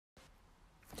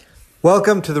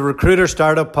Welcome to the Recruiter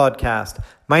Startup Podcast.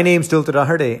 My name's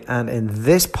Dualta, and in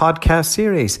this podcast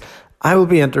series, I will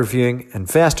be interviewing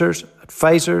investors,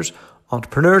 advisors,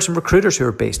 entrepreneurs, and recruiters who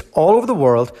are based all over the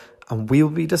world, and we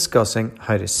will be discussing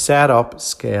how to set up,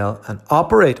 scale, and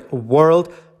operate a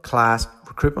world-class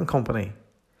recruitment company.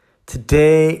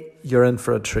 Today, you're in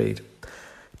for a treat.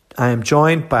 I am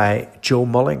joined by Joe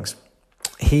Mullings.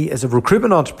 He is a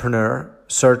recruitment entrepreneur,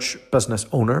 search business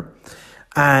owner,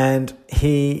 and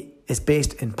he is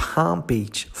based in Palm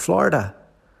Beach, Florida.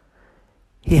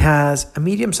 He has a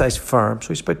medium-sized firm, so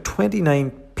he's about 29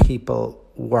 people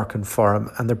working for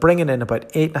him, and they're bringing in about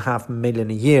 $8.5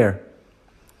 million a year.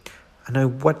 And now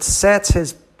what sets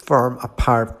his firm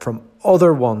apart from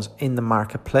other ones in the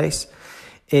marketplace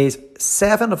is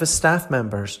 7 of his staff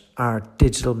members are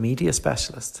digital media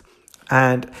specialists.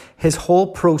 And his whole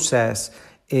process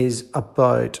is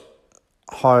about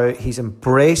how he's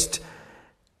embraced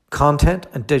content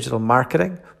and digital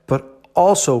marketing, but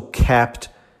also kept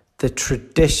the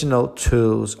traditional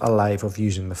tools alive of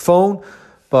using the phone,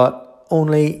 but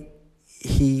only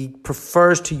he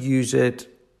prefers to use it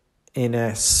in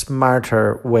a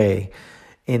smarter way,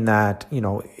 in that,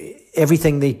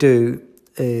 everything they do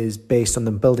is based on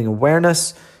them building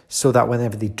awareness so that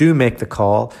whenever they do make the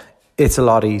call, it's a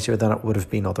lot easier than it would have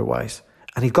been otherwise.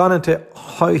 And he's gone into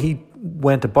how he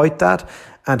went about that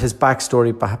and his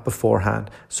backstory beforehand.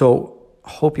 So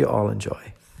hope you all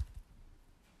enjoy.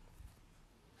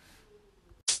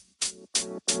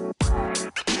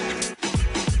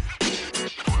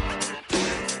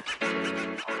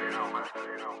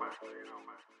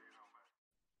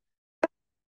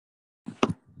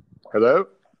 Hello?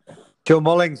 Joe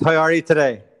Mullings, how are you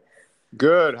today?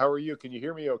 Good. How are you? Can you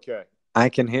hear me okay? I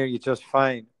can hear you just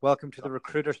fine. Welcome to the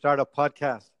Recruiter Startup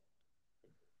Podcast.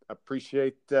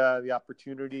 Appreciate the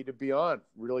opportunity to be on.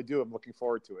 Really do. I'm looking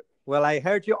forward to it. Well, I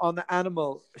heard you on the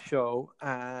Animal Show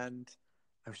and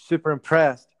I was super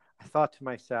impressed. I thought to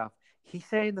myself, he's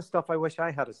saying the stuff I wish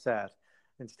I had said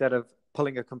instead of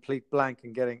pulling a complete blank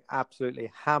and getting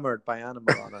absolutely hammered by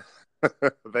Animal on it.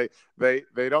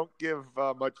 They don't give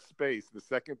much space. The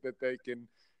second that they can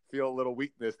feel a little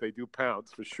weakness, they do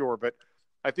pounce for sure. But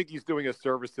I think he's doing a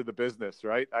service to the business,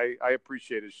 right? I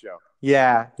appreciate his show.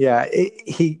 Yeah.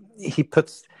 He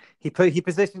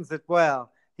positions it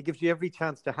well. He gives you every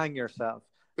chance to hang yourself,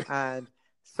 and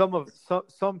some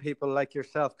people like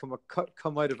yourself come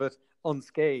out of it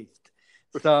unscathed.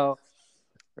 So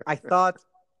I thought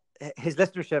his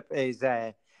listenership is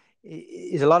a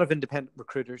lot of independent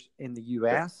recruiters in the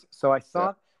US. So I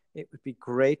thought it would be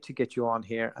great to get you on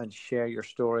here and share your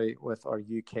story with our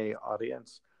UK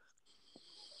audience.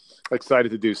 Excited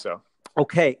to do so.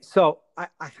 Okay, so I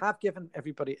have given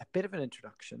everybody a bit of an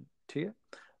introduction to you,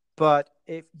 but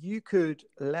if you could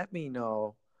let me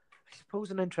know, I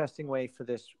suppose an interesting way for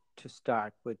this to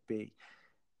start would be,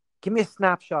 give me a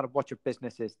snapshot of what your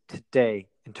business is today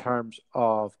in terms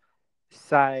of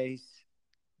size,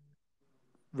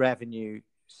 revenue,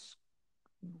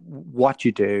 what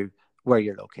you do, where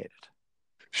you're located.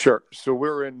 Sure. So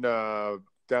we're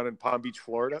down in Palm Beach,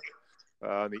 Florida,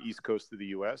 on the east coast of the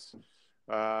U.S.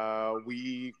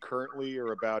 We currently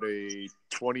are about a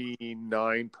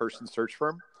 29-person search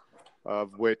firm,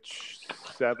 of which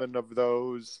 7 of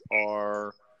those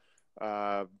are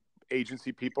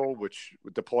agency people, which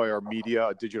deploy our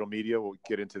media, digital media. We'll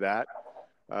get into that.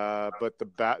 But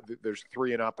there's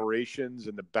 3 in operations,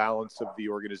 and the balance of the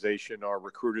organization are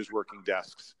recruiters working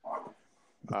desks.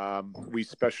 We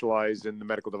specialize in the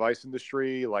medical device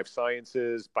industry, life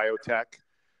sciences, biotech.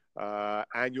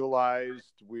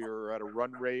 Annualized, we're at a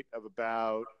run rate of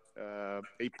about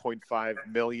 8.5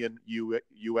 million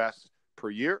US per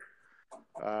year.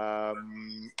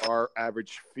 Our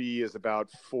average fee is about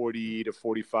 $40,000 to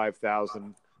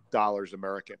 $45,000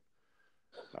 American.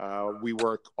 We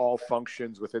work all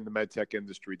functions within the medtech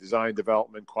industry: design,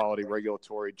 development, quality,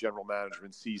 regulatory, general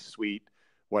management, C-suite,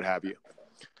 what have you.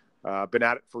 Been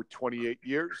at it for 28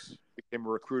 years. Became a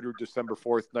recruiter December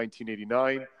 4th,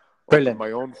 1989. Brilliant. Opened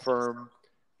my own firm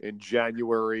in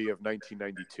January of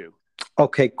 1992.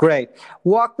 Okay, great.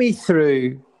 Walk me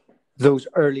through those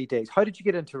early days. How did you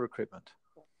get into recruitment?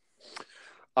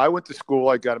 I went to school.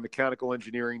 I got a mechanical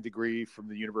engineering degree from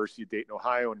the University of Dayton,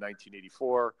 Ohio in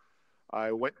 1984.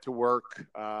 I went to work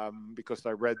because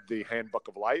I read the Handbook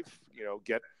of Life,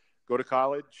 go to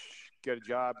college, get a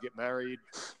job, get married,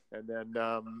 and then,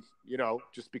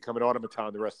 just become an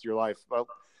automaton the rest of your life. Well,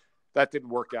 that didn't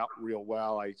work out real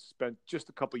well. I spent just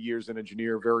a couple of years in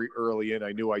engineer very early in.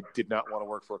 I knew I did not want to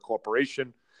work for a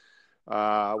corporation.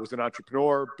 I was an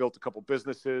entrepreneur, built a couple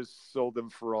businesses, sold them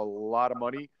for a lot of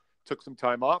money, took some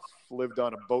time off, lived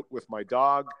on a boat with my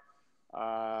dog,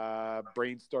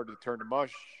 Brain started to turn to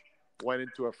mush. Went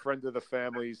into a friend of the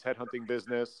family's headhunting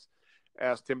business.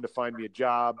 Asked him to find me a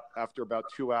job. After about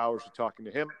 2 hours of talking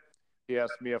to him, he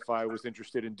asked me if I was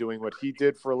interested in doing what he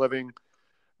did for a living.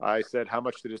 I said, how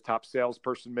much did his top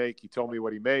salesperson make? He told me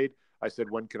what he made. I said,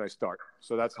 when can I start?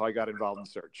 So that's how I got involved in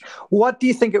search. What do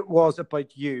you think it was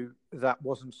about you that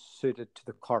wasn't suited to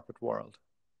the corporate world?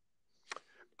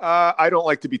 I don't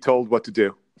like to be told what to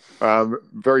do.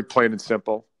 Very plain and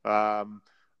simple.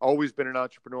 Always been an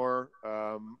entrepreneur.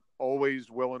 Always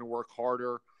willing to work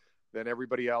harder than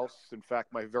everybody else. In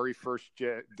fact, my very first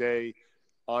day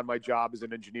on my job as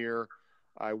an engineer,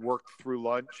 I worked through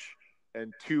lunch,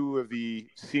 and two of the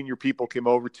senior people came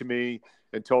over to me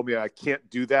and told me I can't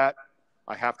do that.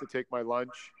 I have to take my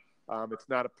lunch. It's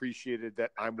not appreciated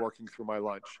that I'm working through my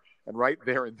lunch. And right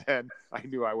there and then, I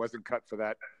knew I wasn't cut for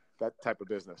that type of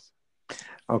business.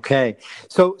 Okay.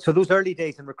 So those early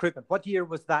days in recruitment, what year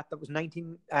was that? That was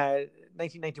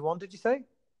 1991, did you say?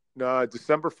 No,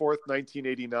 December 4th,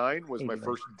 1989 was 89. my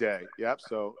first day. Yep.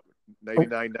 So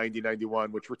 99, 90,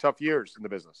 91, which were tough years in the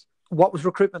business. What was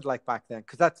recruitment like back then?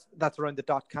 Because that's around the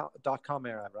dot-com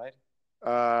era, right?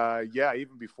 Yeah,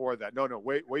 even before that. No,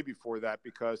 way before that,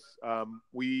 because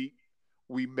we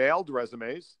mailed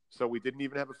resumes, so we didn't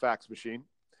even have a fax machine.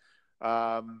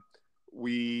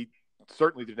 We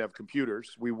certainly didn't have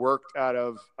computers. We worked out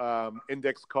of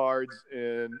index cards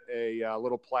in a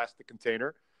little plastic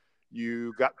container.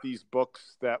 You got these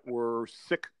books that were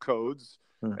SIC codes,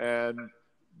 and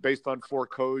based on 4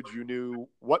 codes, you knew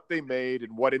what they made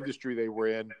and what industry they were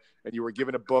in, and you were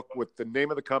given a book with the name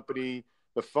of the company,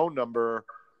 the phone number,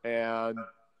 and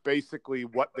basically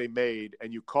what they made,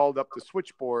 and you called up the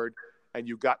switchboard and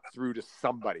you got through to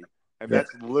somebody, and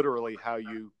that's literally how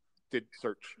you did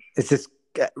search. Is this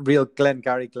real Glenn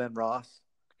Ross?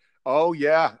 Oh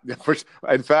yeah.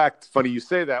 In fact, funny you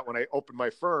say that. When I opened my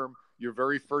firm, your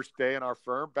very first day in our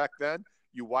firm back then,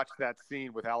 you watched that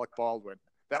scene with Alec Baldwin.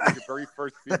 That was the very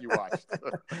first scene you watched.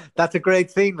 That's a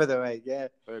great scene, by the way. Yeah,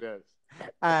 it is.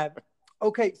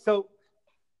 Okay, so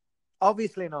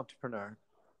obviously an entrepreneur.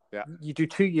 Yeah. You do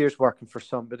 2 years working for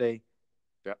somebody.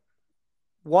 Yeah.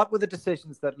 What were the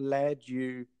decisions that led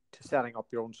you to setting up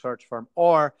your own search firm?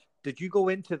 Or did you go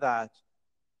into that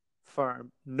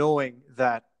firm knowing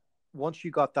that once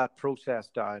you got that process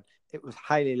down, it was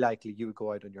highly likely you would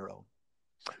go out on your own?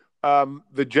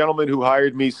 The gentleman who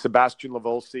hired me, Sebastian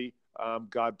Lavolsi,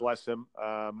 God bless him,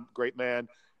 great man.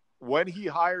 When he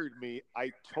hired me,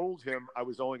 I told him I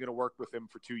was only going to work with him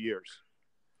for 2 years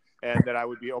and that I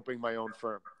would be opening my own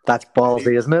firm. That's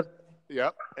ballsy, isn't it?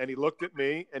 Yep. And he looked at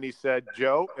me and he said,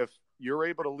 Joe, if you're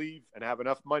able to leave and have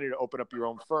enough money to open up your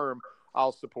own firm,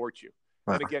 I'll support you.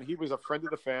 Wow. And again, he was a friend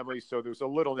of the family, so there's a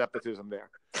little nepotism there.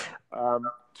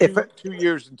 2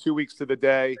 years and 2 weeks to the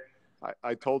day,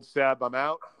 I told Seb I'm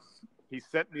out. He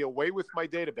sent me away with my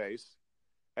database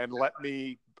and let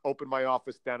me open my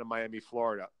office down in Miami,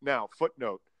 Florida. Now,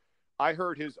 footnote, I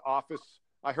heard he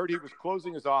was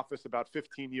closing his office about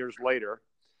 15 years later.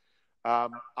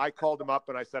 I called him up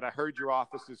and I said, I heard your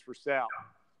office is for sale.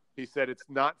 He said, it's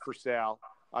not for sale.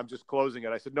 I'm just closing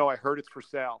it. I said, no, I heard it's for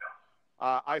sale.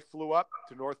 I flew up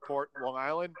to Northport, Long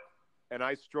Island, and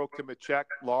I stroked him a check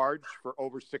large for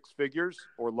over 6 figures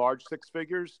or large 6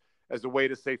 figures as a way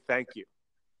to say thank you,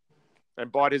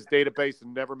 and bought his database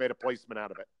and never made a placement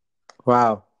out of it.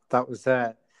 That was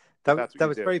that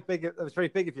was very big. That was very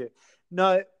big of you.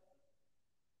 Now,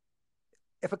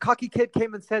 if a cocky kid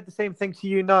came and said the same thing to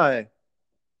you now,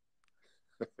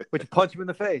 would you punch him in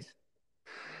the face?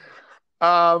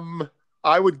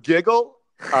 I would giggle.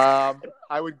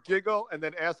 I would giggle and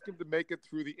then ask him to make it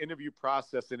through the interview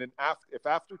process. And then if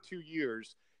after 2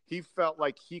 years he felt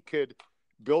like he could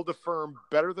build a firm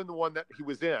better than the one that he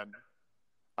was in,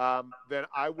 then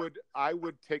I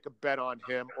would take a bet on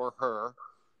him or her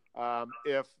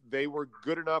if they were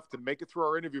good enough to make it through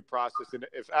our interview process. And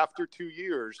if after 2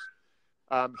 years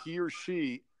he or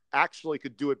she actually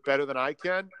could do it better than I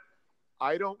can,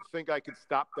 I don't think I could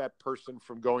stop that person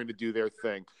from going to do their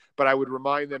thing. But I would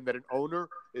remind them that an owner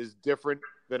is different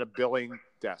than a billing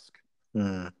desk.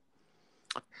 We'll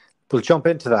jump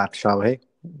into that, shall we?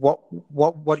 What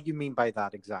do you mean by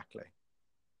that exactly?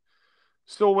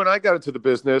 So when I got into the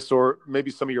business, or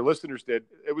maybe some of your listeners did,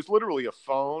 it was literally a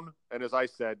phone. And as I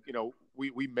said,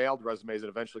 we mailed resumes and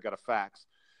eventually got a fax.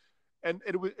 And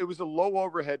it was a low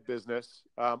overhead business.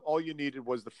 All you needed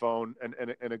was the phone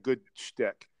and a good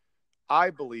shtick. I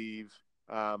believe,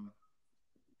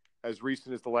 as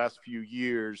recent as the last few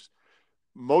years,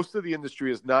 most of the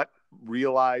industry has not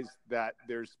realized that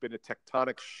there's been a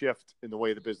tectonic shift in the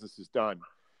way the business is done.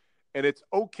 And it's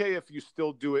okay if you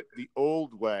still do it the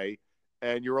old way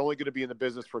and you're only going to be in the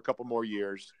business for a couple more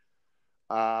years,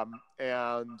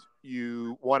 and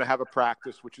you want to have a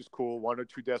practice, which is cool, 1 or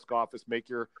 2 desk office, make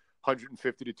your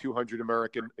 150 to 200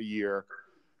 American a year.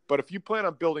 But if you plan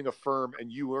on building a firm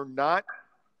and you are not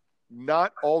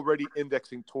already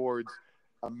indexing towards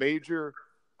a major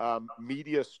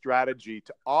media strategy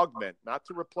to augment, not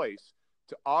to replace,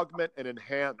 to augment and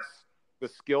enhance the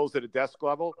skills at a desk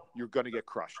level, you're going to get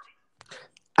crushed.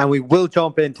 And we will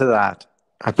jump into that,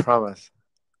 I promise,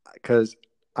 because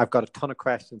I've got a ton of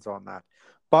questions on that.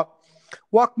 But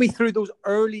walk me through those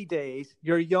early days.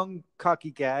 You're a young,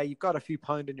 cocky guy. You've got a few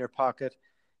pounds in your pocket.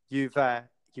 You've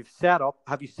set up.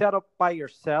 Have you set up by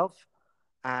yourself?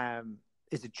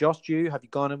 Is it just you? Have you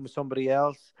gone in with somebody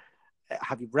else?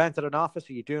 Have you rented an office?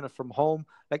 Are you doing it from home?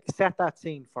 Like, set that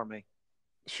scene for me.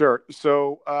 Sure.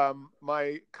 So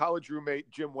my college roommate,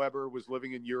 Jim Weber, was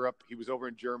living in Europe. He was over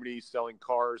in Germany selling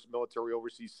cars, military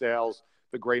overseas sales,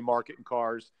 the gray market in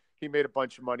cars. He made a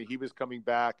bunch of money. He was coming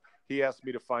back. He asked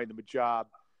me to find him a job.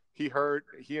 He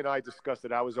and I discussed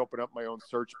that I was opening up my own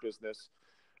search business.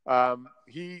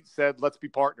 He said, let's be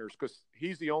partners, because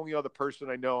he's the only other person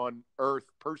I know on earth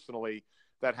personally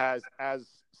that has as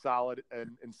solid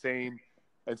and insane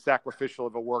and sacrificial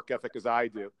of a work ethic as I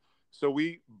do. So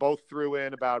we both threw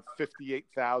in about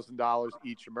 $58,000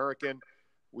 each American.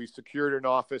 We secured an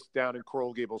office down in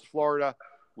Coral Gables, Florida.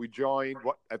 We joined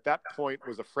what at that point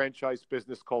was a franchise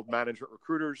business called Management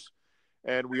Recruiters,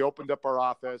 and we opened up our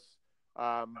office.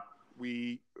 It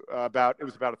was about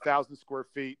 1,000 square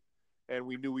feet, and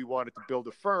we knew we wanted to build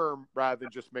a firm rather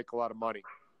than just make a lot of money.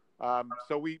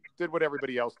 So we did what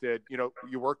everybody else did. You know,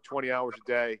 you work 20 hours a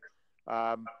day.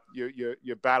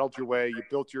 You battled your way, you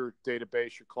built your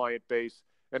database, your client base.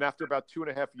 And after about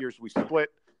 2.5 years, we split.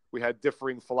 We had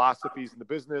differing philosophies in the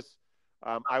business.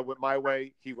 I went my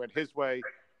way, he went his way.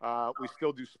 We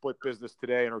still do split business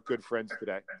today and are good friends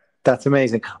today. That's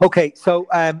amazing. Okay. So,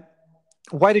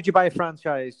 why did you buy a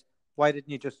franchise? Why didn't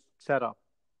you just set up?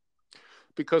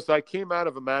 Because I came out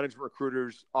of a Management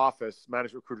Recruiters office,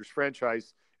 Management Recruiters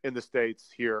franchise in the States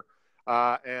here.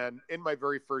 And in my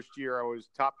very first year, I was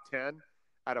top 10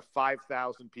 out of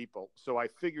 5,000 people. So I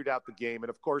figured out the game. And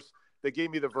of course, they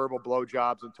gave me the verbal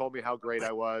blowjobs and told me how great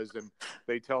I was. And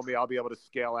they tell me I'll be able to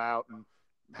scale out and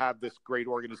have this great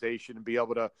organization and be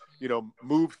able to,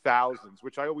 move thousands,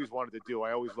 which I always wanted to do.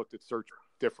 I always looked at search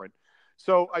different.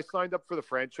 So I signed up for the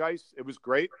franchise. It was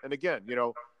great. And again,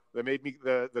 they made me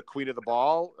the queen of the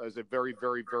ball as a very,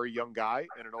 very, very young guy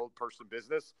in an old person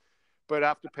business. But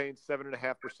after paying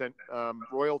 7.5%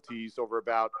 royalties over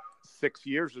about 6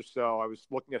 years or so, I was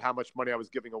looking at how much money I was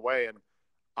giving away, and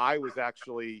I was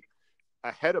actually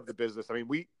ahead of the business. I mean,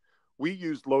 we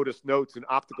used Lotus Notes and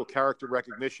optical character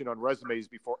recognition on resumes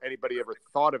before anybody ever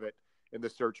thought of it in the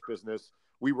search business.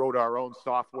 We wrote our own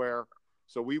software,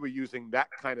 so we were using that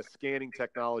kind of scanning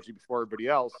technology before everybody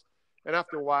else. And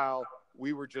after a while,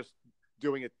 we were just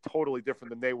doing it totally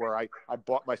different than they were. I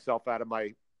bought myself out of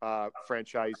my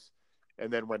franchise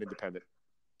and then went independent.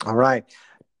 All right.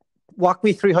 Walk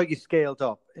me through how you scaled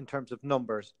up in terms of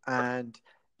numbers. And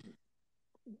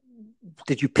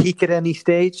did you peak at any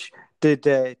stage? Did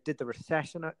the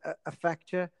recession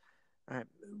affect you?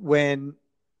 When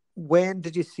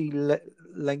did you see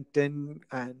LinkedIn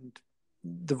and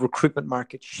the recruitment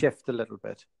market shift a little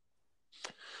bit?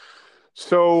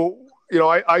 So,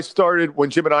 I started when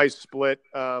Jim and I split.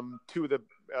 2 of the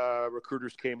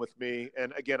recruiters came with me.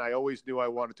 And again, I always knew I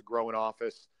wanted to grow an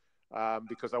office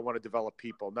because I want to develop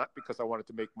people, not because I wanted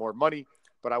to make more money,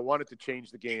 but I wanted to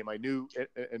change the game. I knew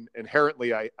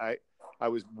inherently I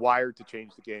was wired to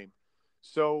change the game.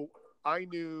 So I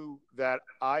knew that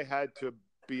I had to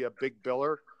be a big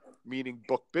biller, meaning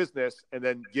book business, and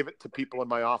then give it to people in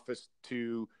my office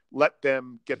to let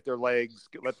them get their legs,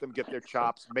 let them get their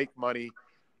chops, make money,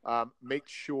 make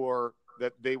sure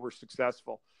that they were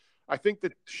successful. I think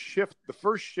the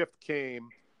first shift came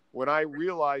when I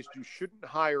realized you shouldn't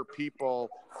hire people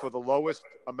for the lowest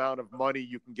amount of money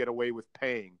you can get away with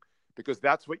paying, because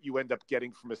that's what you end up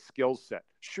getting from a skill set.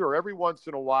 Sure, every once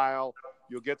in a while,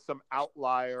 you'll get some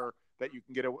outlier that you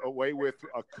can get away with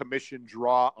a commission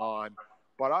draw on.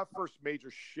 But our first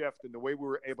major shift in the way we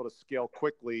were able to scale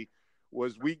quickly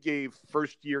was we gave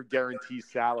first-year guarantee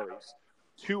salaries,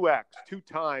 2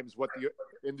 times what the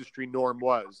industry norm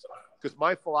was. Because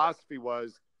my philosophy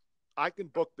was, I can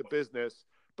book the business,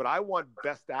 but I want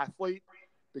best athlete,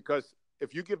 because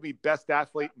if you give me best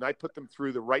athlete and I put them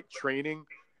through the right training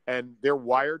and they're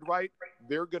wired right,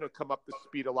 they're going to come up to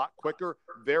speed a lot quicker.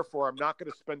 Therefore, I'm not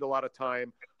going to spend a lot of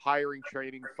time hiring,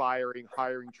 training, firing,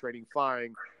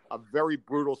 a very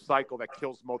brutal cycle that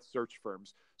kills most search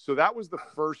firms. So that was the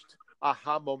first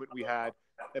aha moment we had.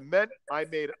 It meant I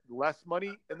made less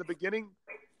money in the beginning,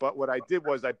 but what I did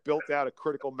was I built out a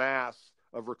critical mass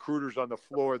of recruiters on the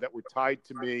floor that were tied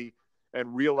to me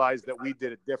and realized that we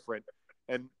did it different.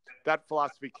 And that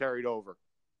philosophy carried over.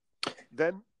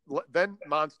 Then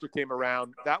Monster came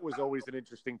around. That was always an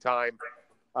interesting time.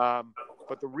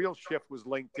 But the real shift was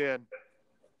LinkedIn.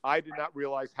 I did not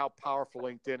realize how powerful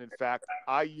LinkedIn. In fact,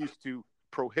 I used to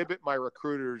prohibit my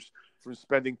recruiters from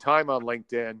spending time on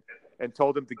LinkedIn and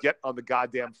told them to get on the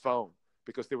goddamn phone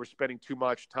because they were spending too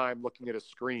much time looking at a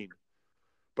screen.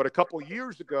 But a couple of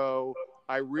years ago,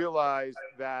 I realized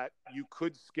that you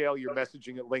could scale your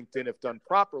messaging at LinkedIn if done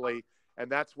properly.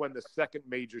 And that's when the second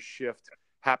major shift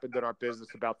happened in our business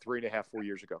about 3.5, 4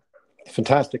 years ago.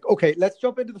 Fantastic. Okay, let's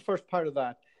jump into the first part of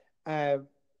that.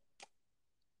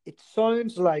 It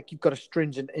sounds like you've got a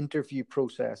stringent interview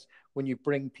process when you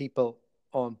bring people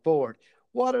on board.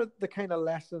 What are the kind of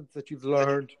lessons that you've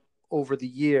learned over the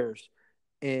years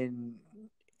in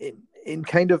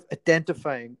kind of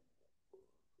identifying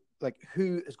like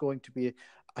who is going to be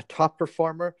a top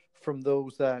performer from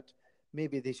those that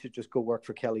maybe they should just go work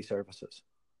for Kelly Services?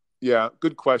 Yeah,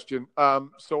 good question.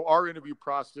 So our interview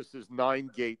process is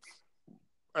 9 gates,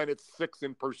 and it's 6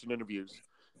 in-person interviews.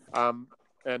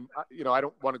 And I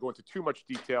don't want to go into too much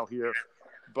detail here,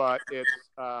 but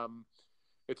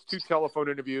it's 2 telephone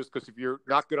interviews because if you're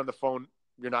not good on the phone,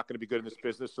 you're not going to be good in this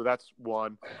business. So that's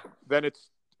 1. Then it's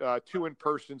 2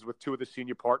 in-persons with 2 of the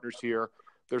senior partners here.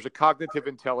 There's a cognitive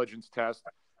intelligence test.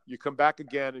 You come back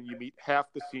again and you meet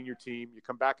half the senior team. You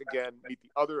come back again, meet the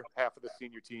other half of the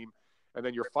senior team. And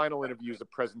then your final interview is a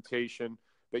presentation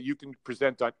that you can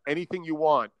present on anything you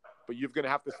want, but you're going to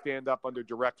have to stand up under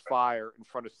direct fire in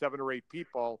front of 7 or 8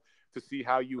 people to see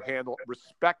how you handle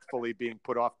respectfully being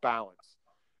put off balance.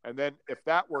 And then if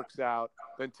that works out,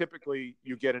 then typically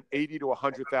you get an $80,000 to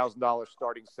 $100,000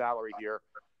 starting salary here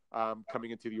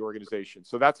coming into the organization.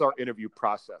 So that's our interview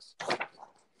process.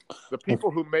 The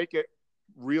people who make it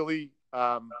really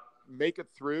make it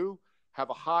through have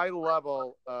a high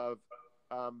level of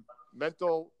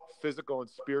mental, physical, and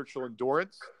spiritual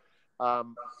endurance,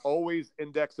 always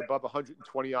index above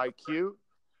 120 IQ,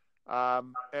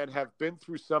 and have been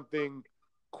through something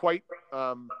quite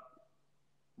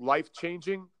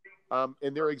life-changing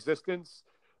in their existence,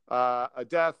 a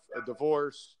death, a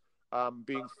divorce,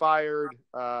 being fired,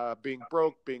 being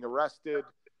broke, being arrested,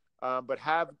 but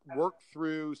have worked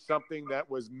through something that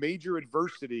was major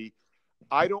adversity.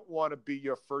 I don't want to be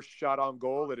your first shot on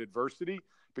goal at adversity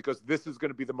because this is going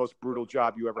to be the most brutal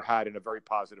job you ever had in a very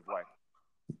positive way.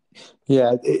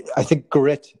 Yeah, I think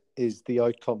grit is the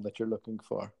outcome that you're looking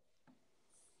for.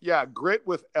 Yeah, grit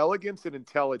with elegance and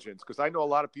intelligence, because I know a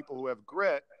lot of people who have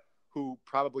grit who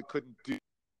probably couldn't do it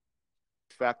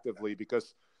effectively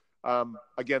because,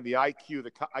 again, the IQ,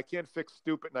 I can't fix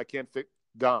stupid and I can't fix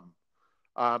dumb,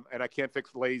 and I can't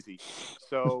fix lazy.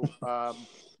 So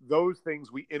those things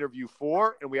we interview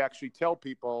for, and we actually tell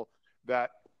people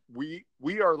that we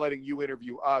are letting you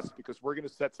interview us because we're going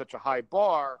to set such a high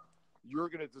bar. You're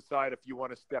going to decide if you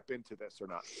want to step into this or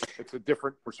not. It's a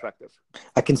different perspective.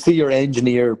 I can see your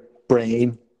engineer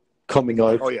brain coming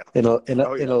out in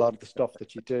a lot of the stuff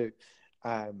that you do,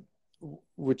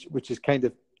 which is kind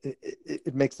of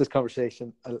it makes this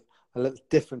conversation a little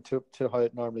different to how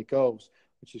it normally goes,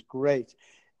 which is great.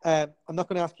 I'm not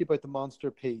going to ask you about the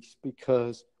monster piece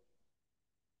because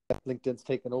LinkedIn's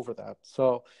taken over that.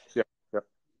 So yeah.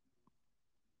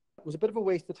 It was a bit of a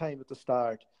waste of time at the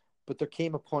start, but there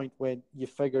came a point when you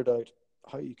figured out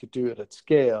how you could do it at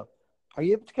scale. Are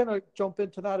you able to kind of jump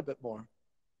into that a bit more?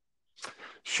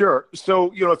 Sure.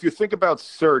 So, if you think about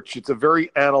search, it's a very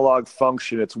analog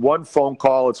function. It's one phone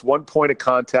call. It's one point of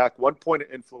contact, one point of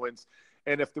influence.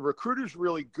 And if the recruiter's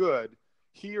really good,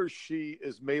 he or she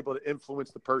is able to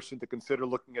influence the person to consider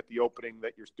looking at the opening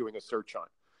that you're doing a search on.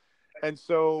 And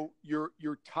so you're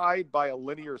tied by a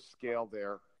linear scale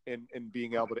there in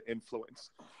being able to influence.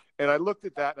 And I looked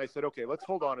at that and I said, okay, let's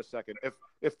hold on a second.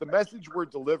 If the message we're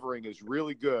delivering is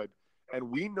really good and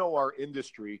we know our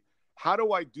industry, how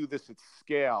do I do this at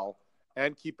scale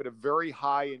and keep it a very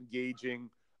high engaging,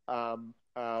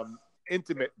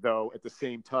 intimate though at the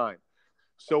same time?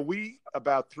 So we,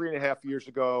 about 3.5 years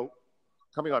ago,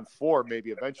 coming on 4 maybe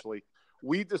eventually,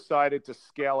 we decided to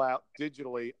scale out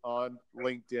digitally on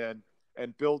LinkedIn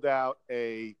and build out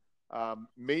a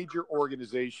major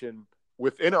organization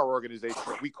within our organization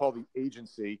that we call the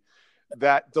agency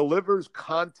that delivers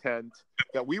content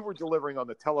that we were delivering on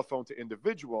the telephone to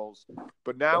individuals,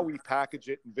 but now we package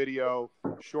it in video,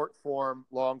 short form,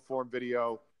 long form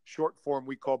video, short form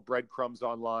we call breadcrumbs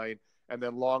online, and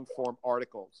then long form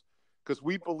articles. Because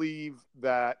we believe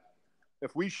that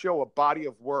if we show a body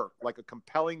of work, like a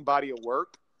compelling body of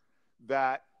work,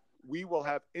 that we will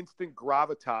have instant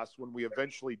gravitas when we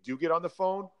eventually do get on the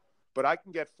phone. But I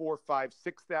can get 4, 5,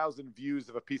 6,000 views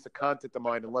of a piece of content of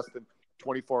mine in less than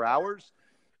 24 hours.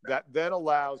 That then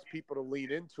allows people to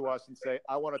lean into us and say,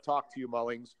 I want to talk to you,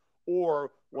 Mullings.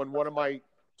 Or when one of my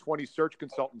 20 search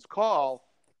consultants call,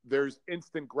 there's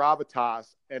instant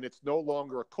gravitas, and it's no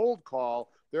longer a cold call.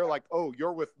 They're like, oh,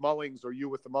 you're with Mullings, or you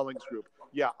with the Mullings group.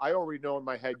 Yeah, I already know in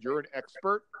my head you're an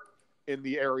expert in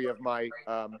the area of my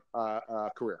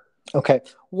career. Okay.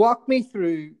 Walk me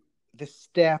through the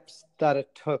steps that it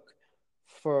took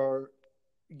for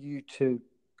you to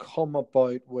come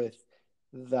about with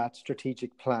that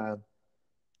strategic plan.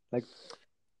 Like,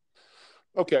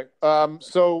 okay.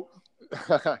 So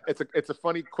it's a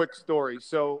funny, quick story.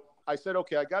 So I said,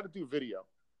 okay, I got to do video,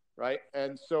 right?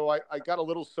 And so I got a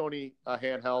little Sony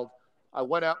handheld. I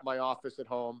went out in my office at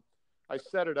home. I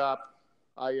set it up.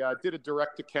 I did a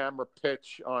direct-to-camera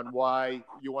pitch on why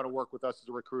you want to work with us as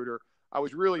a recruiter. I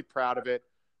was really proud of it.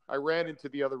 I ran into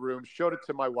the other room, showed it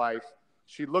to my wife.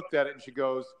 She looked at it and she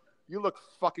goes, you look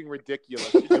fucking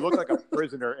ridiculous. You look like a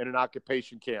prisoner in an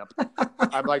occupation camp.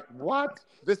 I'm like, what?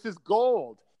 This is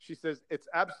gold. She says, it's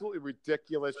absolutely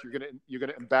ridiculous. You're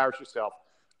gonna embarrass yourself.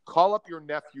 Call up your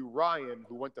nephew, Ryan,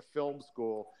 who went to film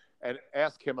school, and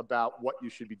ask him about what you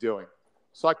should be doing.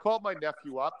 So I called my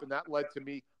nephew up, and that led to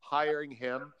me hiring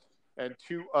him and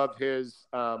 2 of his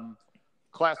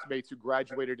classmates who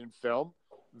graduated in film.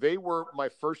 They were my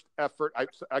first effort.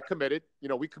 I committed.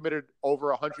 We committed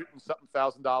over $100 and something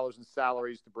thousand in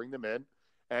salaries to bring them in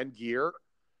and gear.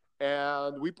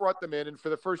 And we brought them in. And for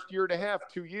the first year and a half,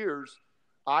 2 years,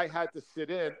 I had to sit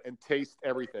in and taste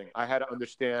everything. I had to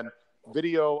understand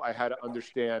video. I had to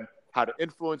understand how to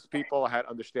influence people. I had to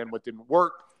understand what didn't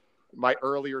work. My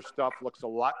earlier stuff looks a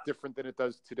lot different than it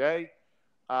does today.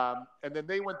 And then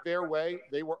they went their way.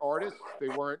 They were artists. They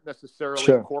weren't necessarily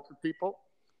corporate people.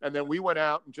 And then we went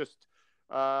out and just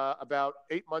about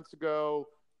 8 months ago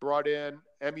brought in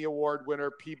Emmy Award winner,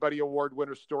 Peabody Award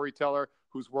winner storyteller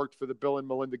who's worked for the Bill and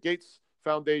Melinda Gates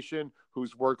Foundation,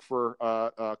 who's worked for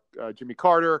Jimmy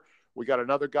Carter. We got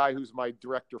another guy who's my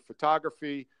director of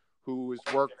photography, who has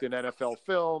worked in NFL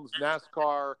films,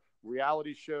 NASCAR,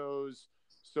 reality shows.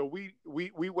 So we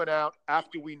went out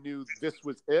after we knew this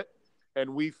was it,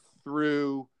 and we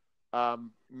threw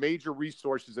major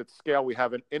resources at scale. We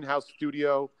have an in-house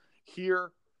studio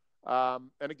here.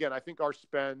 And again, I think our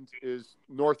spend is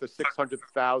north of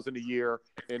 $600,000 a year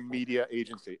in media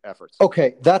agency efforts.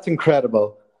 Okay, that's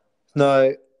incredible.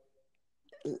 Now,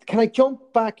 can I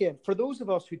jump back in? For those of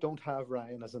us who don't have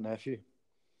Ryan as a nephew,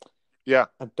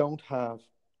 and don't have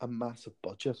a massive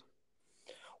budget,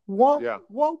 what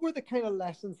were the kind of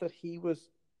lessons that he was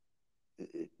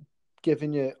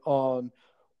giving you on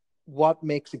what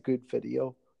makes a good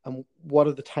video, and what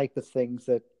are the type of things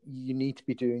that you need to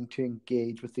be doing to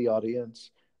engage with the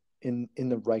audience in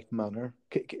the right manner?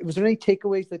 Was there any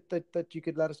takeaways that you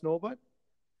could let us know about?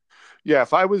 Yeah,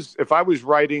 if I was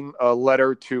writing a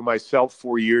letter to myself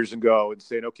 4 years ago and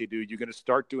saying, okay, dude, you're going to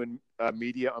start doing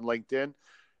media on LinkedIn,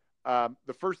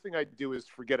 the first thing I'd do is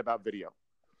forget about video.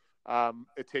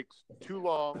 It takes too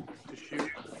long to shoot.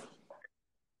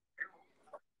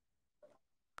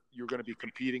 You're going to be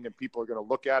competing and people are going to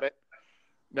look at it.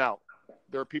 Now,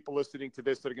 there are people listening to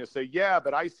this that are going to say, yeah,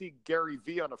 but I see Gary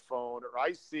Vee on a phone, or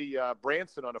I see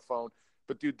Branson on a phone.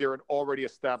 But, dude, they're an already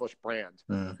established brand.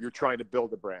 You're trying to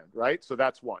build a brand, right? So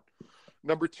that's one.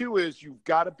 Number 2 is you've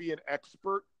got to be an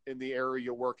expert in the area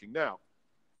you're working. Now,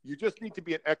 you just need to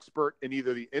be an expert in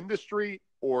either the industry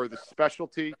or the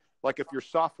specialty. Like if you're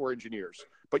software engineers,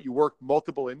 but you work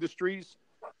multiple industries,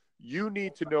 you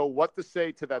need to know what to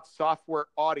say to that software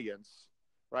audience,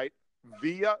 right?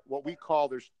 Via what we call,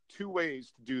 there's 2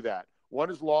 ways to do that.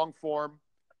 One is long form.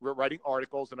 We're writing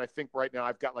articles, and I think right now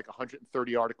I've got like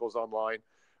 130 articles online,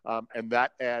 and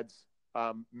that adds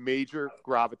major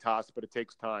gravitas, but it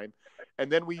takes time.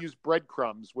 And then we use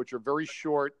breadcrumbs, which are very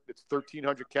short. It's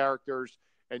 1,300 characters,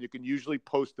 and you can usually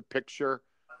post a picture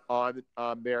on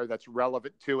there that's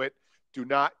relevant to it. Do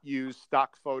not use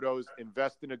stock photos.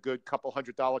 Invest in a good couple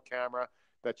 $100 camera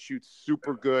that shoots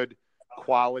super good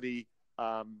quality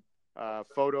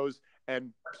photos,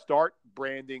 and start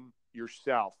branding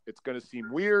yourself. It's going to seem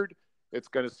weird. It's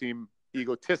going to seem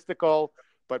egotistical,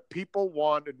 but people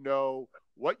want to know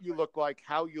what you look like,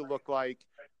 how you look like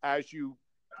as you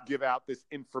give out this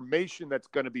information that's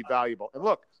going to be valuable. And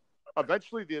look,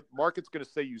 eventually the market's going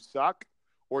to say you suck,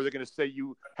 or they're going to say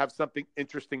you have something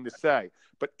interesting to say.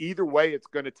 But either way, it's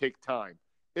going to take time.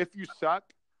 If you suck,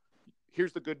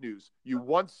 here's the good news. You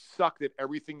once sucked at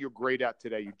everything you're great at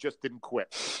today. You just didn't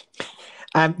quit.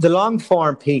 The long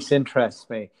form piece interests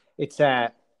me. It's so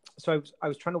I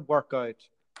was trying to work out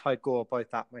how to go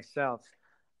about that myself,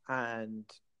 and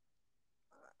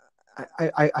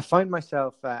I find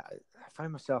myself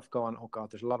going, oh God,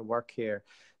 there's a lot of work here.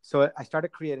 So I started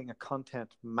creating a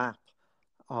content map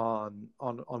on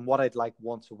what I'd like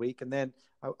once a week, and then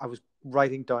I was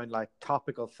writing down like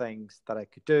topical things that I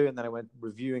could do, and then I went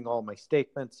reviewing all my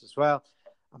statements as well.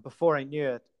 And before I knew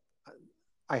it,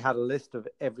 I had a list of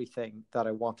everything that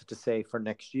I wanted to say for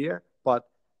next year. But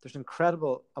there's an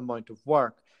incredible amount of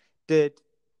work. Did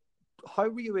How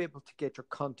were you able to get your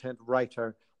content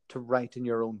writer to write in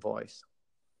your own voice?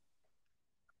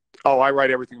 Oh, I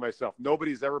write everything myself.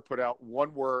 Nobody's ever put out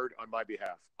one word on my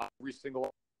behalf. I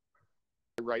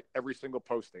write every single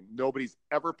posting. Nobody's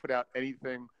ever put out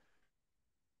anything,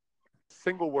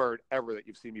 single word ever that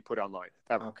you've seen me put online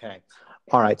ever. Okay,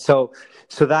 all right. So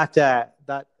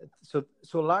a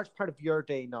large part of your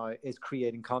day now is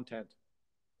creating content.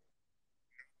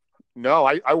 No,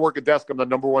 I work a desk. I'm the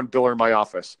number one biller in my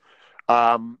office.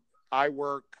 I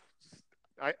work.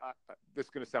 This is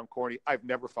going to sound corny. I've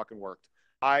never fucking worked.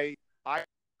 I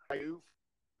do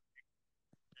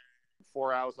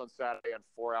 4 hours on Saturday and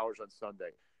 4 hours on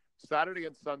Sunday. Saturday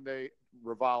and Sunday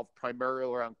revolve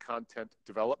primarily around content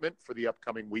development for the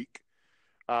upcoming week.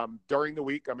 During the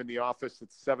week, I'm in the office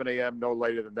at 7 a.m., no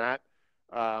later than that.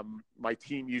 My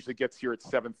team usually gets here at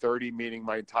 7:30, meaning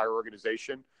my entire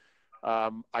organization.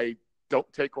 I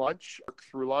don't take lunch, work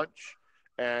through lunch,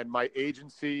 and my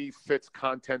agency fits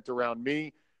content around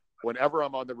me. Whenever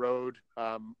I'm on the road,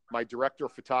 my director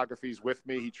of photography is with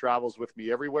me. He travels with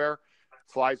me everywhere,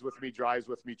 flies with me, drives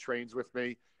with me, trains with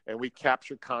me, and we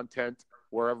capture content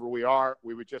wherever we are.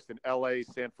 We were just in LA,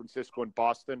 San Francisco, and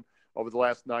Boston over the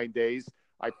last 9 days.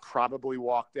 I probably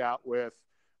walked out with,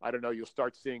 I don't know, you'll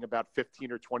start seeing about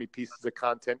 15 or 20 pieces of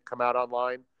content come out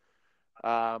online.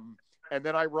 And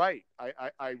then I write.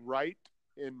 I write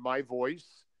in my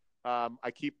voice.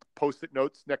 I keep Post-it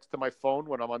notes next to my phone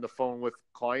when I'm on the phone with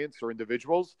clients or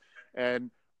individuals. And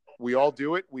we all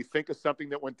do it. We think of something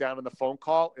that went down in the phone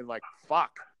call and like,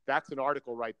 fuck, that's an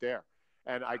article right there.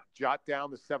 And I jot down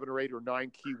the 7 or 8 or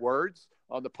 9 key words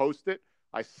on the Post-it.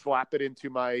 I slap it into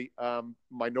my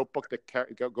my notebook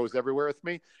that goes everywhere with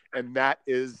me. And that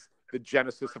is the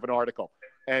genesis of an article.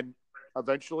 And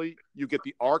eventually you get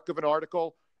the arc of an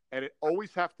article, and it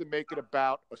always have to make it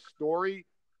about a story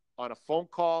on a phone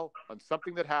call, on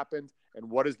something that happened, and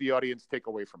what does the audience take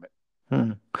away from it?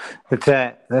 Hmm.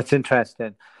 That's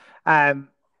interesting. Um,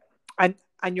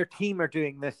 and your team are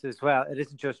doing this as well. It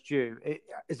isn't just you.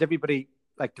 Is everybody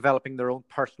like developing their own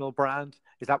personal brand?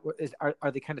 Is that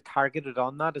are they kind of targeted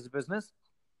on that as a business?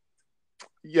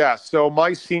 Yeah. So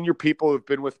my senior people who've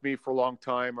been with me for a long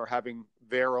time are having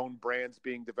their own brands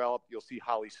being developed. You'll see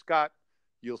Holly Scott.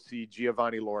 You'll see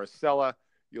Giovanni Lauricella.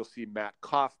 You'll see Matt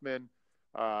Kaufman.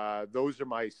 Those are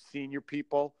my senior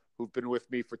people who've been with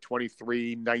me for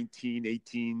 23, 19,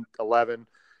 18, 11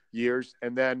 years.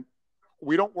 And then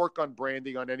we don't work on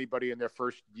branding on anybody in their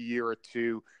first year or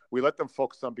two. We let them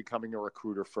focus on becoming a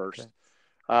recruiter first.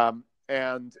 Okay.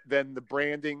 And then the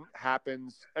branding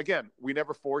happens. Again, we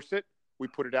never force it. We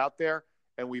put it out there,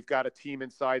 and we've got a team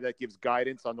inside that gives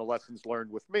guidance on the lessons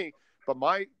learned with me. But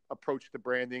my approach to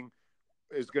branding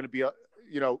is going to be a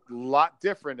lot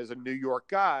different as a New York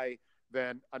guy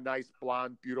than a nice,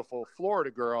 blonde, beautiful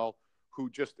Florida girl who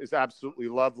just is absolutely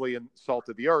lovely and salt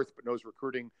of the earth, but knows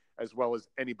recruiting as well as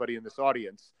anybody in this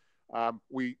audience.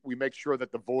 We make sure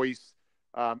that the voice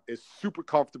is super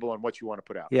comfortable on what you want to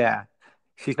put out. Yeah.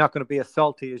 She's not going to be as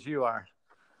salty as you are.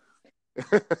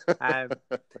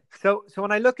 So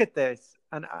when I look at this,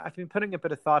 and I've been putting a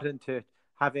bit of thought into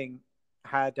having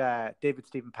had David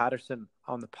Stephen Patterson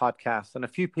on the podcast, and a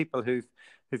few people who've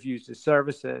used his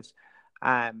services,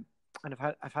 and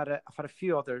I've had a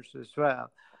few others as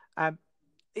well.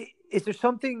 Is there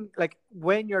something like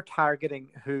when you're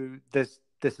targeting who this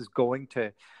is going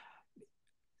to?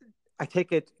 I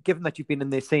take it, given that you've been in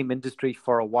the same industry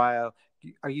for a while,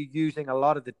 are you using a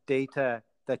lot of the data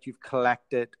that you've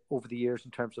collected over the years in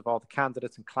terms of all the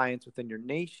candidates and clients within your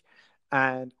niche?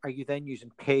 And are you then using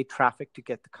paid traffic to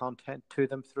get the content to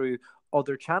them through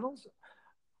other channels?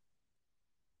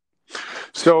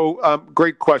 So,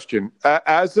 great question.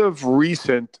 As of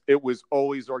recent, it was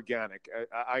always organic.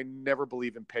 I never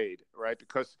believe in paid, right?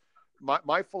 Because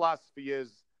my philosophy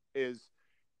is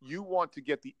you want to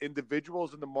get the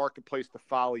individuals in the marketplace to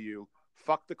follow you.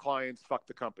 Fuck the clients, fuck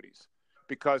the companies.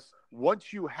 Because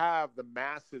once you have the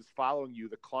masses following you,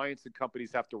 the clients and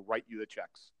companies have to write you the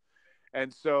checks.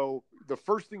 And so the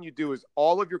first thing you do is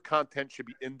all of your content should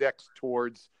be indexed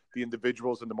towards the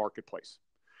individuals in the marketplace.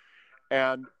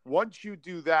 And once you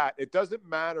do that, it doesn't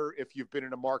matter if you've been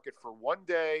in a market for 1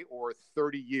 day or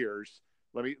 30 years.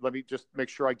 Let me just make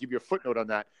sure I give you a footnote on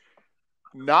that.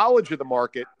 Knowledge of the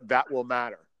market, that will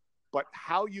matter. But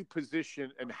how you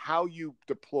position and how you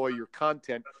deploy your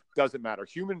content doesn't matter.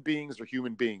 Human beings are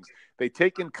human beings. They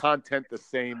take in content the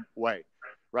same way,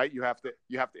 right? You have to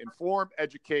inform,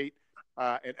 educate,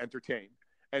 and entertain.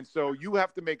 And so you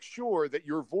have to make sure that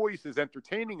your voice is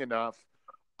entertaining enough,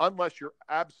 unless you're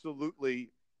absolutely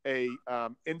a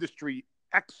industry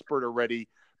expert already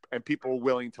and people are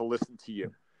willing to listen to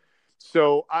you.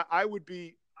 So I would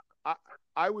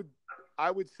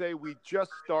say we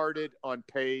just started on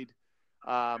paid.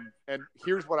 And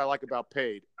here's what I like about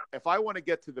paid. If I want to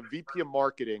get to the VP of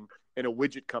marketing in a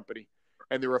widget company,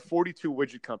 and there are 42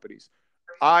 widget companies,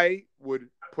 I would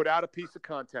put out a piece of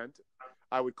content.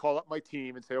 I would call up my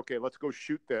team and say, okay, let's go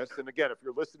shoot this. And again, if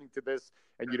you're listening to this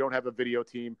and you don't have a video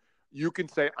team, you can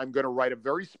say, I'm going to write a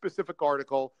very specific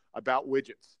article about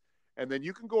widgets. And then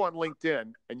you can go on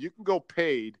LinkedIn and you can go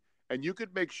paid, and you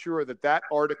could make sure that that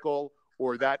article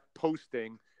or that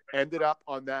posting ended up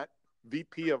on that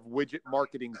VP of widget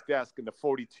marketing's desk in the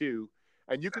 42.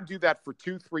 And you can do that for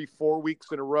 2, 3, 4 weeks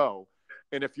in a row.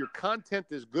 And if your content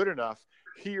is good enough,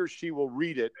 he or she will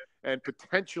read it and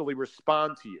potentially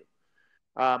respond to you.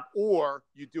 Or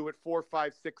you do it 4,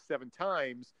 5, 6, 7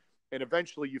 times, and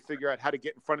eventually you figure out how to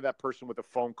get in front of that person with a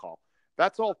phone call.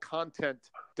 That's all content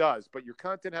does, but your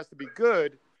content has to be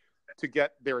good to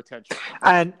get their attention.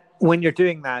 And when you're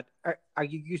doing that, are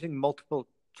you using multiple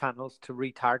channels to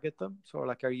retarget them? So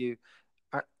like,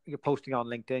 you're posting on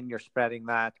LinkedIn, you're spreading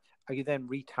that. Are you then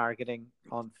retargeting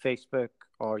on Facebook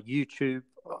or YouTube,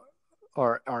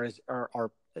 or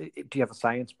do you have a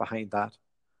science behind that?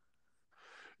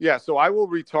 Yeah, so I will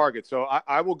retarget. So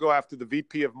I will go after the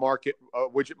VP of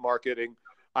widget marketing.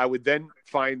 I would then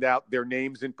find out their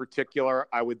names in particular.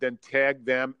 I would then tag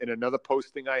them in another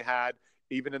posting I had,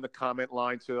 even in the comment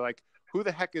line. So they're like, who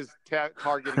the heck is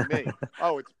targeting me?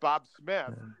 Oh, it's Bob Smith.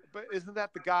 But isn't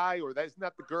that the guy, or isn't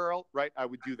that the girl? Right? I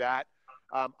would do that.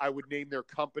 I would name their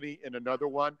company in another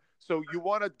one. So you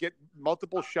want to get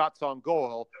multiple shots on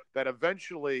goal that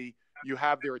eventually you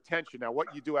have their attention. Now,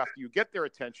 what you do after you get their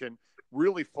attention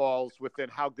really falls within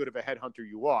how good of a headhunter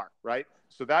you are, right?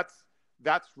 So that's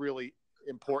really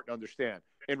important to understand.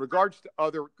 In regards to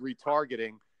other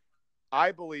retargeting,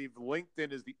 I believe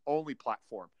LinkedIn is the only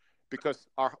platform, because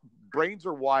our brains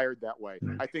are wired that way.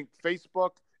 I think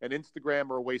Facebook and Instagram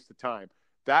are a waste of time.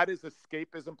 That is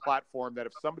escapism platform that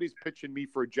if somebody's pitching me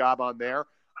for a job on there,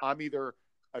 I'm either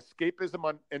escapism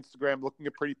on Instagram looking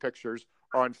at pretty pictures,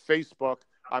 or on Facebook,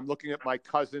 I'm looking at my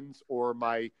cousins or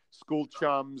my school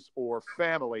chums or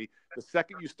family. The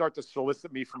second you start to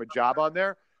solicit me from a job on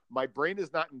there, my brain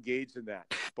is not engaged in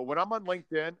that. But when I'm on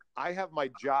LinkedIn, I have my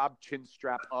job chin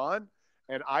strap on,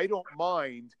 and I don't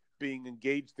mind being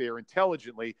engaged there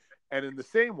intelligently. And in the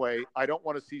same way, I don't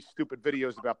want to see stupid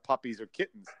videos about puppies or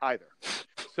kittens either.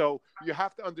 So you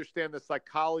have to understand the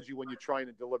psychology when you're trying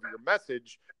to deliver your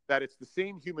message, that it's the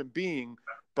same human being,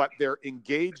 but they're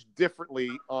engaged differently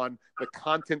on the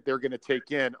content they're going to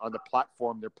take in on the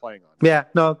platform they're playing on. Yeah,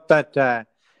 no, that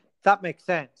makes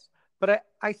sense. But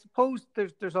I suppose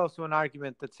there's also an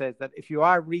argument that says that if you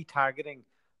are retargeting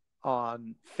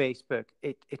on Facebook,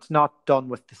 it's not done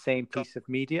with the same piece of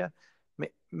media.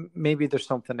 Maybe there's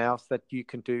something else that you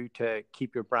can do to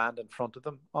keep your brand in front of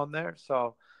them on there.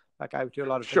 So like, I would do a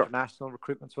lot of international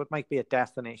recruitment. So it might be a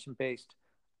destination-based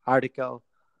article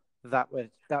that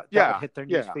would hit their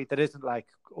newsfeed. That isn't like,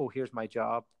 oh, here's my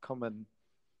job, come and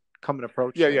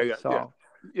approach me.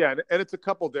 Yeah, and it's a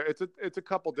couple. It's a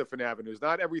couple different avenues.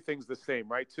 Not everything's the same,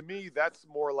 right? To me, that's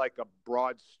more like a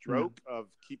broad stroke of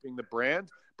keeping the brand.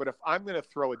 But if I'm going to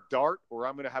throw a dart or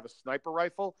I'm going to have a sniper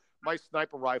rifle, my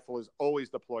sniper rifle is always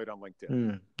deployed on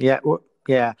LinkedIn.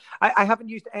 Yeah. I haven't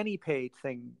used any paid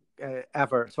thing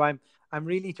ever, so I'm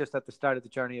really just at the start of the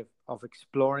journey of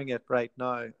exploring it right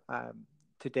now.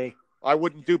 Today, I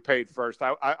wouldn't do paid first.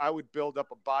 I would build up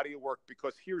a body of work,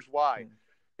 because here's why.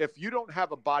 If you don't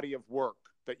have a body of work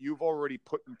that you've already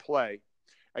put in play,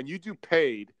 and you do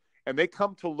paid, and they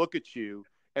come to look at you,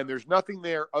 and there's nothing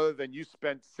there other than you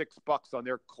spent $6 on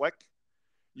their click,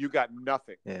 you got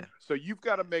nothing. Yeah. So you've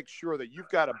got to make sure that you've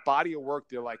got a body of work.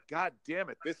 They're like, God damn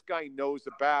it, this guy knows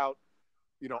about,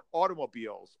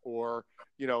 automobiles, or,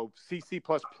 CC++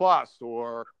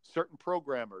 or certain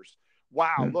programmers.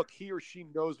 Wow, look, he or she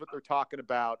knows what they're talking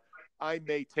about. I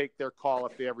may take their call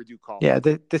if they ever do call. Yeah,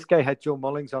 this guy had Joe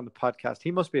Mullings on the podcast.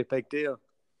 He must be a big deal.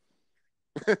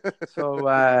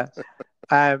 So,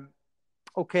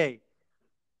 okay.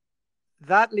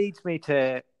 That leads me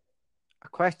to a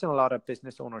question a lot of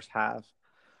business owners have.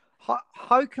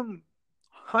 How can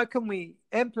we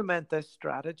implement this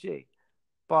strategy,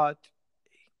 but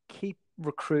keep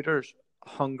recruiters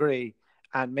hungry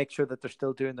and make sure that they're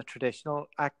still doing the traditional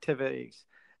activities,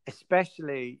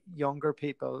 especially younger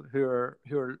people who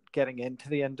are getting into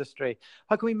the industry?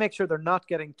 How can we make sure they're not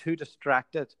getting too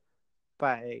distracted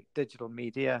by digital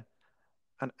media,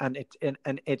 and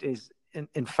it is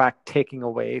in fact taking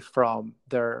away from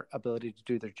their ability to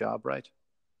do their job right?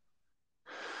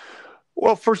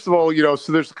 Well, first of all,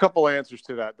 so there's a couple answers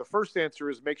to that. The first answer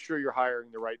is make sure you're hiring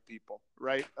the right people,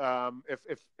 right?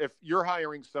 If you're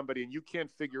hiring somebody and you can't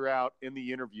figure out in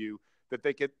the interview that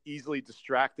they get easily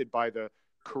distracted by the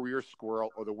career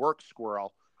squirrel or the work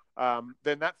squirrel,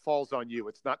 then that falls on you.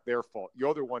 It's not their fault.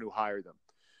 You're the one who hired them.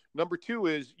 Number two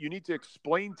is you need to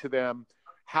explain to them,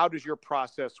 how does your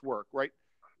process work, right?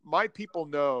 My people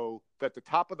know that the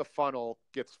top of the funnel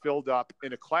gets filled up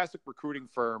in a classic recruiting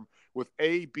firm with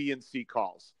A, B, and C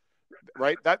calls,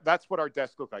 right? That's what our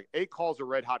desks look like. A calls are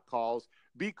red hot calls.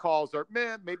 B calls are,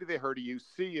 man, maybe they heard of you.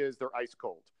 C is they're ice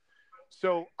cold.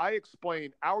 So I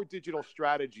explain our digital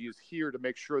strategy is here to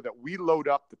make sure that we load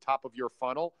up the top of your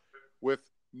funnel with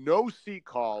no C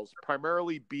calls,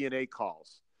 primarily B and A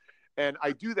calls. And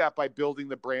I do that by building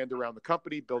the brand around the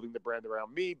company, building the brand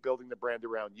around me, building the brand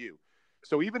around you.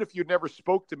 So even if you never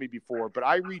spoke to me before, but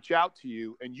I reach out to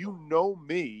you and you know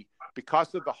me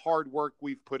because of the hard work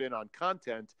we've put in on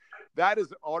content, that is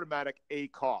an automatic A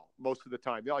call most of the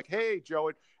time. They're like, hey,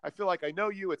 Joe, I feel like I know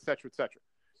you, et cetera, et cetera.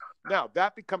 Now,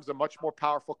 that becomes a much more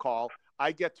powerful call.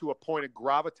 I get to a point of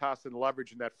gravitas and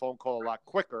leverage in that phone call a lot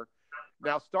quicker.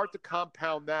 Now, start to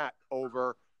compound that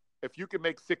over, if you can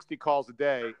make 60 calls a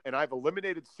day, and I've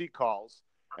eliminated C calls,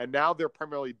 and now they're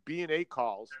primarily B and A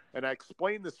calls, and I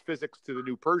explain this physics to the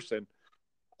new person,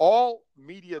 all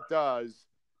media does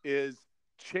is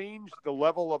change the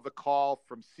level of the call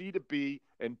from C to B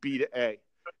and B to A.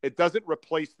 It doesn't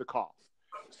replace the call.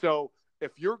 So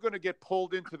if you're going to get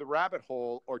pulled into the rabbit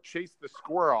hole or chase the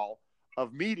squirrel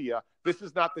of media, this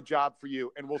is not the job for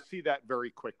you, and we'll see that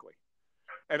very quickly.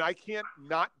 And I can't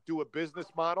not do a business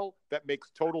model that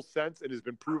makes total sense and has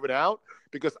been proven out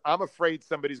because I'm afraid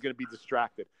somebody's going to be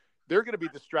distracted. They're going to be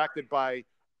distracted by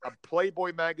a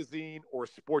Playboy magazine or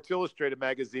Sports Illustrated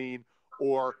magazine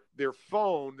or their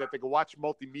phone that they can watch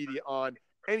multimedia on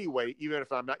anyway, even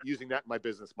if I'm not using that in my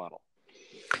business model.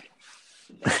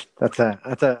 That's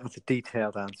a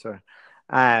detailed answer.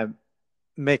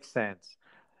 Makes sense.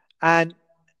 And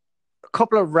a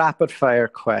couple of rapid fire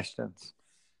questions.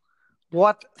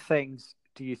 What things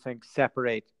do you think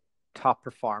separate top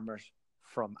performers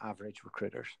from average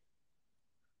recruiters?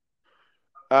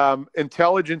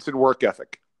 Intelligence and work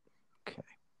ethic. Okay.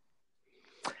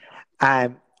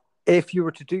 If you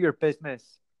were to do your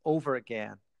business over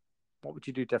again, what would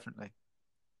you do differently?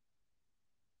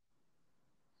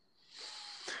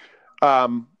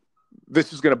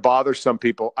 This is going to bother some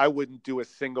people. I wouldn't do a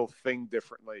single thing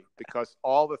differently because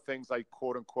all the things I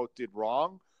quote unquote did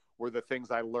wrong were the things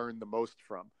I learned the most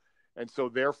from. And so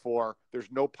therefore,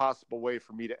 there's no possible way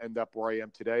for me to end up where I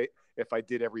am today if I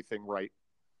did everything right.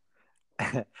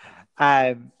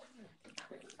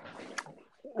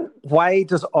 Why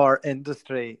does our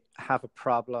industry have a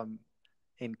problem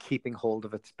in keeping hold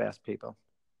of its best people?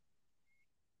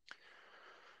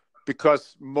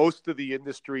 Because most of the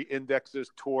industry indexes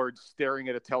towards staring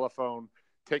at a telephone,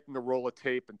 taking a roll of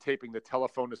tape and taping the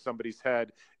telephone to somebody's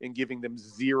head and giving them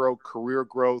zero career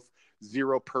growth,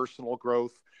 zero personal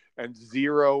growth, and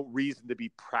zero reason to be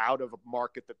proud of a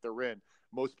market that they're in.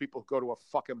 Most people go to a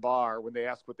fucking bar. When they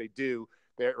ask what they do,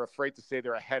 they're afraid to say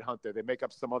they're a headhunter. They make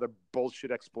up some other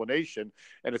bullshit explanation,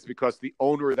 and it's because the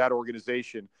owner of that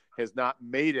organization has not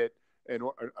made it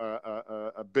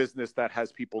a business that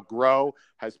has people grow,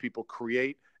 has people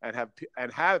create, and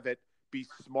have it be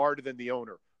smarter than the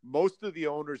owner. Most of the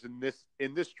owners in this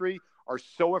industry are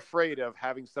so afraid of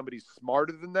having somebody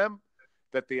smarter than them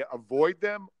that they avoid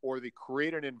them or they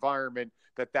create an environment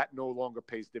that no longer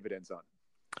pays dividends on.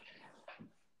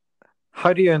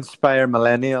 How do you inspire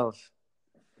millennials?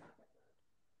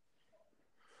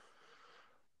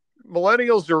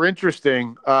 Millennials are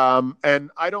interesting,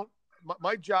 and I don't.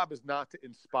 My job is not to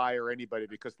inspire anybody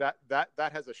because that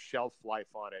has a shelf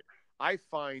life on it. I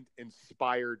find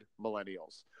inspired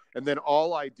millennials, and then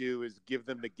all I do is give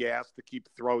them the gas to keep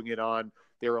throwing it on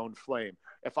their own flame.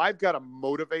 If I've got to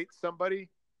motivate somebody,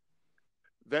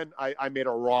 then I made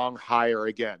a wrong hire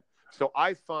again. So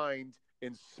I find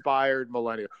inspired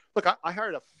millennials. Look, I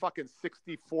hired a fucking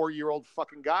 64-year-old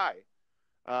fucking guy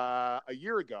a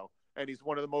year ago, and he's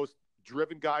one of the most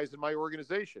driven guys in my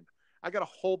organization. I got a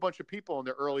whole bunch of people in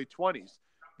their early 20s.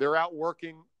 they're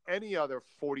outworking any other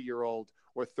 40-year-old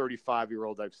or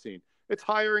 35-year-old I've seen. It's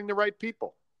hiring the right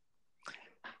people.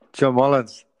 Joe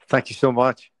Mullings, thank you so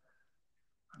much.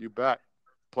 You bet.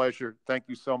 Pleasure. Thank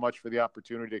you so much for the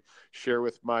opportunity to share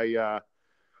with my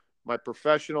my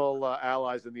professional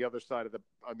allies on the other side of the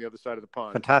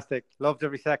pond. Fantastic. Loved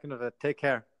every second of it. Take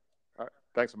care. All right.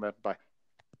 Thanks, man. Bye.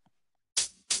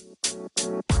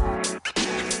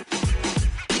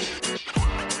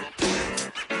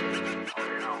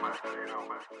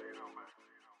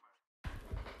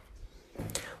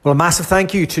 Well, a massive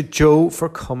thank you to Joe for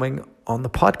coming on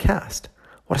the podcast.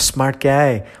 What a smart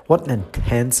guy. What an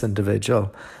intense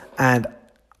individual. And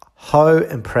how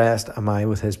impressed am I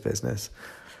with his business?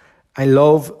 I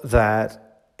love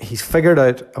that he's figured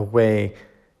out a way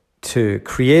to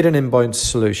create an inbound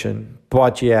solution,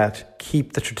 but yet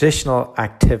keep the traditional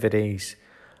activities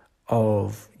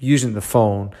of using the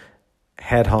phone,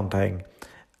 headhunting,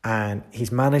 and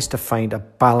he's managed to find a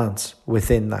balance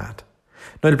within that.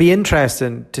 Now, it'll be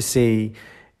interesting to see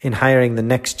in hiring the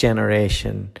next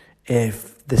generation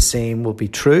if the same will be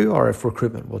true or if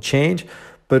recruitment will change.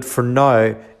 But for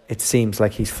now, it seems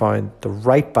like he's found the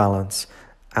right balance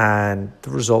and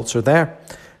the results are there.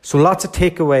 So lots of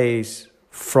takeaways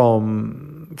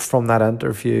from that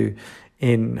interview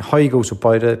in how he goes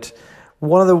about it.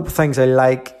 One of the things I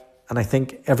like, and I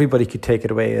think everybody could take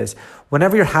it away, is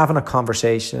whenever you're having a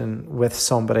conversation with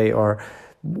somebody or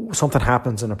something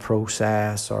happens in a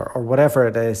process or whatever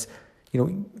it is,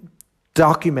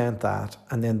 document that,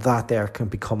 and then that there can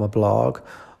become a blog.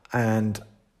 And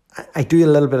I do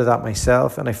a little bit of that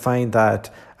myself, and I find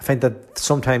that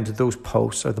sometimes those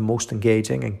posts are the most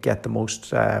engaging and get the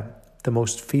most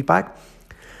feedback.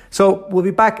 So we'll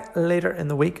be back later in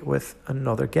the week with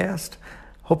another guest.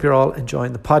 Hope you're all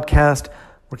enjoying the podcast.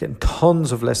 We're getting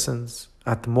tons of listens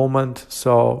at the moment,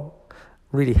 so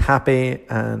really happy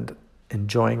and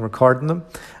enjoying recording them.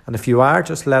 And if you are,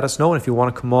 just let us know. And if you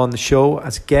want to come on the show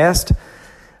as a guest,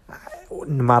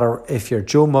 no matter if you're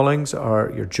Joe Mullings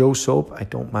or you're Joe Soap, I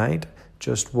don't mind.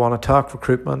 Just want to talk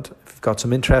recruitment. If you've got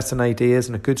some interesting ideas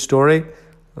and a good story,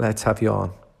 let's have you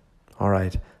on. All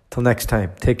right. Till next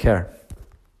time, take care.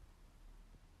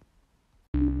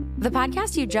 The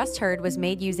podcast you just heard was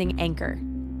made using Anchor.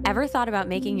 Ever thought about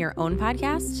making your own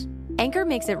podcast? Anchor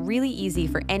makes it really easy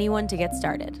for anyone to get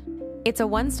started. It's a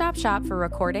one-stop shop for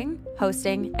recording,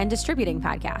 hosting, and distributing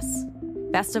podcasts.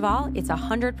 Best of all, it's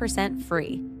 100%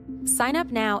 free. Sign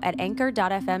up now at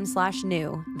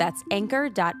anchor.fm/new. That's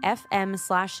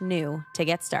anchor.fm/new to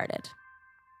get started.